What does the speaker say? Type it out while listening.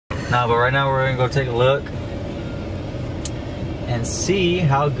Nah, but right now we're gonna go take a look and see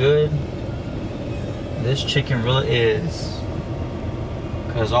how good this chicken really is.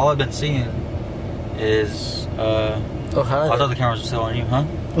 Cause all I've been seeing is oh hi. I thought the cameras were still on you, huh?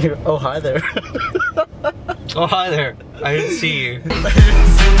 Oh hi there. Oh hi there. I didn't see you.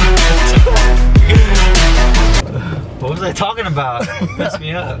 What was I talking about? Messed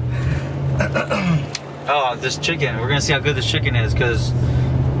me up. Oh, this chicken. We're gonna see how good this chicken is, because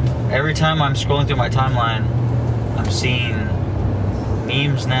every time I'm scrolling through my timeline, I'm seeing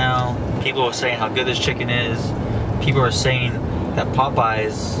memes now. People are saying how good this chicken is. People are saying that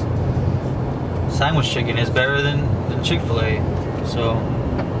Popeyes sandwich chicken is better than Chick-fil-A. So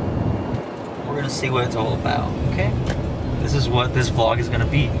we're gonna see what it's all about, okay? This is what this vlog is gonna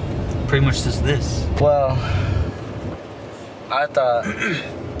be. Pretty much just this. Well, I thought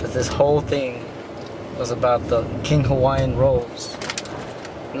that this whole thing was about the King Hawaiian rolls,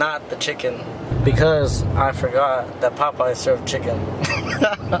 not the chicken, because I forgot that Popeyes served chicken.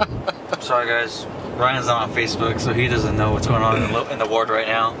 Sorry guys, Ryan's not on Facebook, so he doesn't know what's going on in the ward right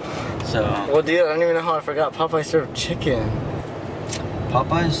now. So well, dude, I don't even know how I forgot Popeyes served chicken.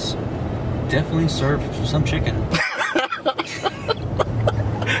 Popeyes definitely served some chicken.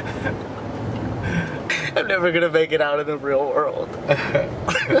 I'm never gonna make it out in the real world.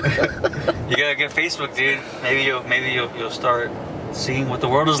 You gotta get Facebook, dude. Maybe you'll start seeing what the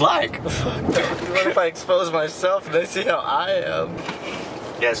world is like. What if I expose myself and I see how I am?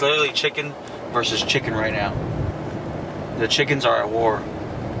 Yeah, it's literally chicken versus chicken right now. The chickens are at war,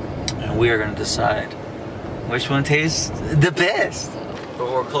 and we are gonna decide which one tastes the best.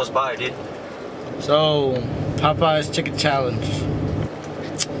 But we're close by, dude. So, Popeyes chicken challenge.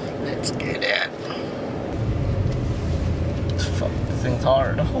 Let's get it. Fuck, this thing's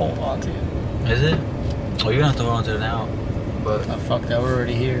hard to hold on to. Is it? Oh, you're gonna have to hold on to it now. But oh, fuck that, we're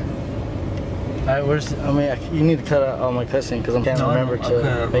already here. Alright, you need to cut out all my cussing because I can't remember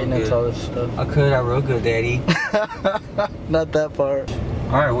to maintenance all this stuff. I cut out real good, daddy. Not that part.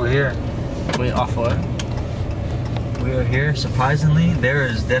 Alright, we're here. Wait, off what? We are here. Surprisingly, there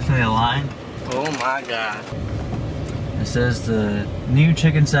is definitely a line. Oh my god. It says the new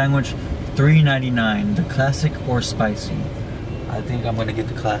chicken sandwich, $3.99. The classic or spicy. I think I'm gonna get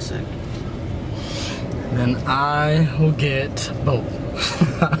the classic. Then I will get both.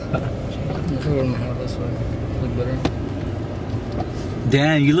 This way. Look better.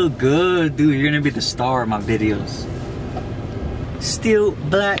 Damn, you look good, dude. You're gonna be the star of my videos. Steel,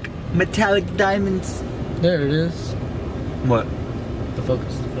 black, metallic diamonds. There it is. What? The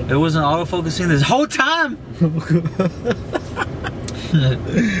focus. It wasn't auto-focusing this whole time.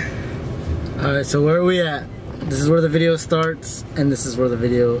 Alright, so where are we at? This is where the video starts, and this is where the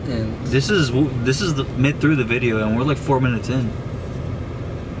video ends. This is the mid through the video, and we're like 4 minutes in.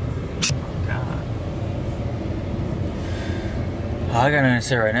 God. I got nothing to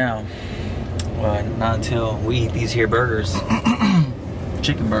say right now. Well, not until we eat these here burgers.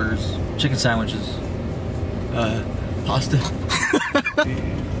 Chicken burgers, chicken sandwiches, pasta.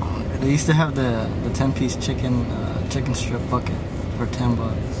 They used to have the 10-piece chicken strip bucket for $10.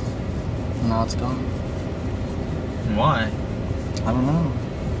 Now it's gone. Why? I don't know.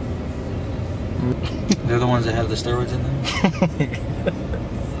 They're the ones that have the steroids in them.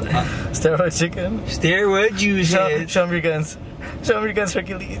 Steroid chicken? Steroid juice. Show me your guns. Show me your guns,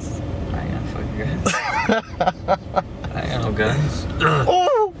 Hercules. I ain't got fucking guns. I ain't got no guns.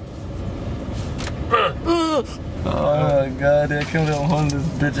 Oh! Oh my god, I can't believe I'm holding this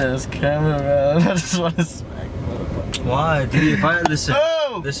bitch ass camera around. I just want to smack him. Why, dude? If I listen,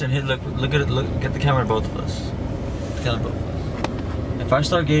 Oh! listen, hit look at it, look, get the camera, both of us. Get both of us. If I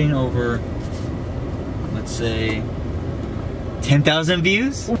start getting over, let's say, 10,000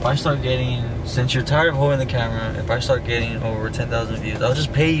 views. If I start getting, since you're tired of holding the camera, if I start getting over 10,000 views, I'll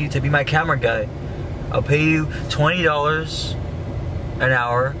just pay you to be my camera guy. I'll pay you $20 an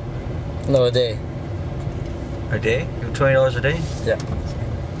hour. No, a day. A day? $20 a day? Yeah.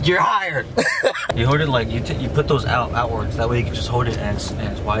 You're hired. You hold it like you put those outwards. That way you can just hold it and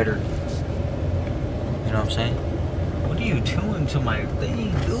it's wider. You know what I'm saying? What are you doing to my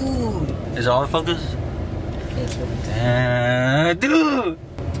thing, dude? Is it autofocus? Yes, sir. Damn, dude.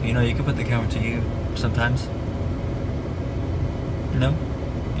 You know you can put the camera to you sometimes. No?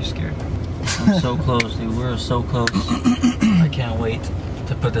 You're scared. I'm so close, dude. We're so close. I can't wait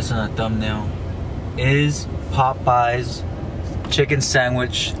to put this in a thumbnail. Is Popeyes chicken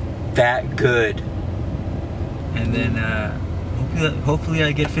sandwich that good? And then hopefully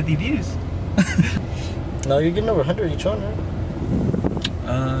I get 50 views. No, you're getting over 100 each one, right?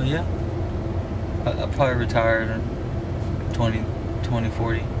 Yeah. I'll probably retire in 20,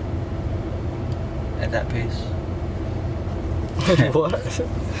 40. at that pace. What?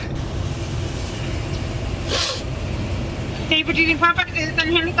 Hey, good evening, Popeyes. This is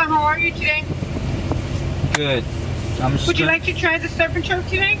Angelica. How are you today? Good. I'm just Would you like to try the surf and choke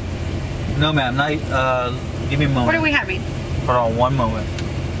today? No, ma'am. Not. Give me a moment. What are we having? Hold on, one moment.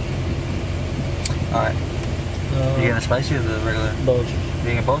 All right. You getting the spicy or the regular? Both.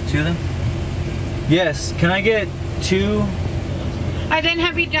 You get both, two then? Yes. Can I get two? I then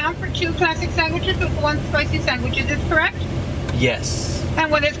have you down for 2 classic sandwiches with 1 spicy sandwich. Is this correct? Yes. And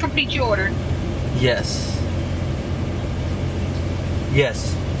will this complete your order? Yes.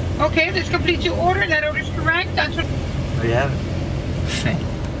 Yes. Okay, this completes your order. That order is correct. That's what. There you have it.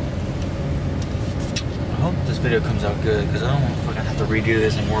 I hope this video comes out good because I don't want to fucking have to redo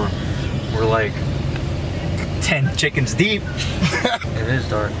this and we're like 10 chickens deep. It is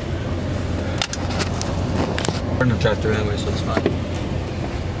dark. We're gonna drive through anyway, so it's fine.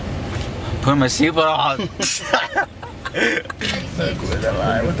 Put my seatbelt on. Look with the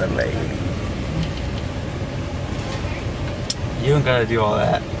line with the lady. You don't gotta do all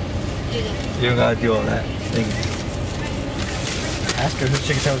that. You don't gotta do all that. Thank you. Ask her whose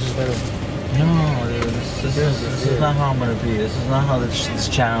chicken sandwich is better. No, dude, this is not how I'm gonna be. This is not how this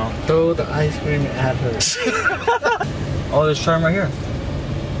channel. Throw the ice cream at her. Oh, let's try them right here.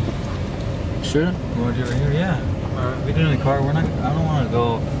 Sure? You wanna do it right here? Yeah. We do it in the car. We're not. I don't want to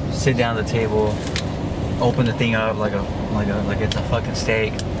go sit down at the table, open the thing up like it's a fucking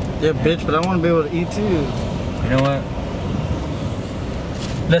steak. Yeah, bitch, but I want to be able to eat too. You know what?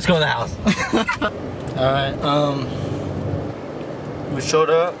 Let's go to the house. Alright, we showed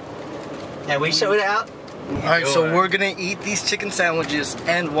up. Yeah, we showed out. Alright, so we're gonna eat these chicken sandwiches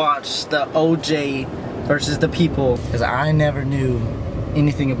and watch the OJ versus the people. Because I never knew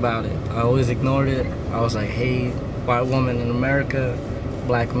anything about it. I always ignored it. I was like, hey, white woman in America,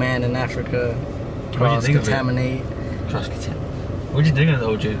 black man in Africa, cross-contaminate. What'd you think of the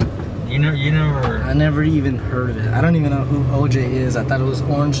OJ? You never... I never even heard of it. I don't even know who OJ is. I thought it was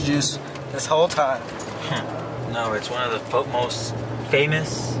orange juice this whole time. No, it's one of the most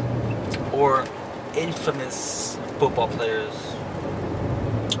famous or infamous football players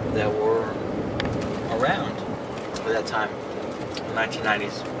that were around at that time,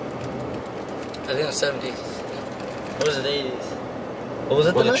 1990s. I think it was 70s. What was it, 80s? What was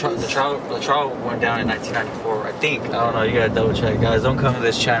it, Well, the the trial went down in 1994, I think. I don't know, you gotta double check. Guys, don't come to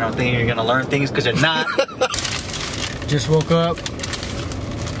this channel thinking you're gonna learn things because you're not. Just woke up,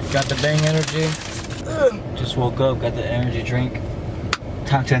 got the bang energy. Just woke up, got the energy drink.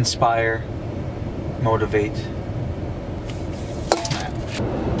 Time to inspire, motivate.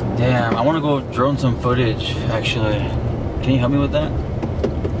 Damn, I wanna go drone some footage, actually. Can you help me with that?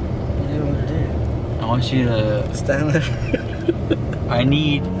 What do you want to do? I want you to... Stand there. I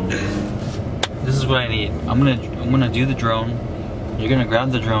need... This is what I need. I'm gonna do the drone. You're gonna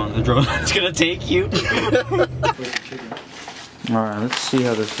grab the drone. The drone is gonna take you. Alright, let's see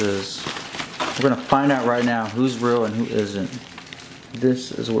how this is. We're gonna find out right now who's real and who isn't.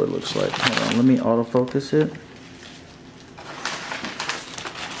 This is what it looks like. Hold on, let me autofocus it.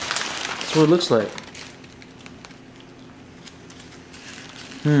 That's what it looks like.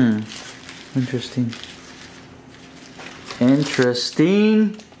 Interesting.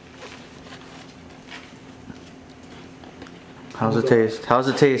 Interesting. How's it taste? How's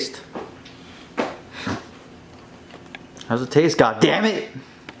it taste? How's it taste? God damn it!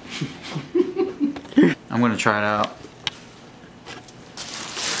 I'm gonna try it out.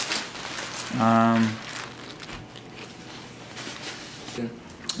 I'm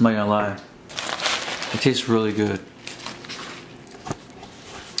not gonna lie. It tastes really good.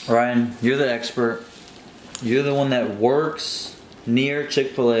 Ryan, you're the expert. You're the one that works near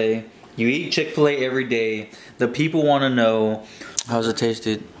Chick-fil-A. You eat Chick-fil-A every day. The people want to know. How's it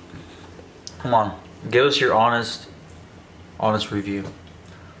tasted? Come on, give us your honest review.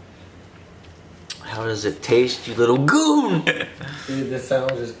 How does it taste, you little goon? Dude, this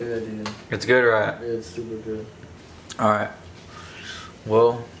sandwich is good, dude. It's good, right? It's super good. Alright.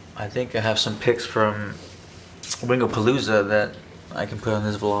 Well, I think I have some pics from Wingapalooza that I can put on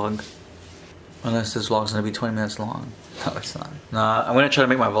this vlog. Unless this vlog's gonna be 20 minutes long. No, it's not. Nah, I'm gonna try to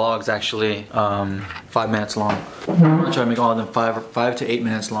make my vlogs actually 5 minutes long. I'm gonna try to make all of them 5 to 8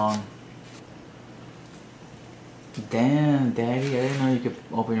 minutes long. Damn, Daddy, I didn't know you could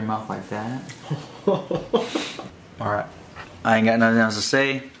open your mouth like that. Alright, I ain't got nothing else to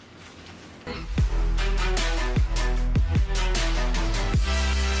say.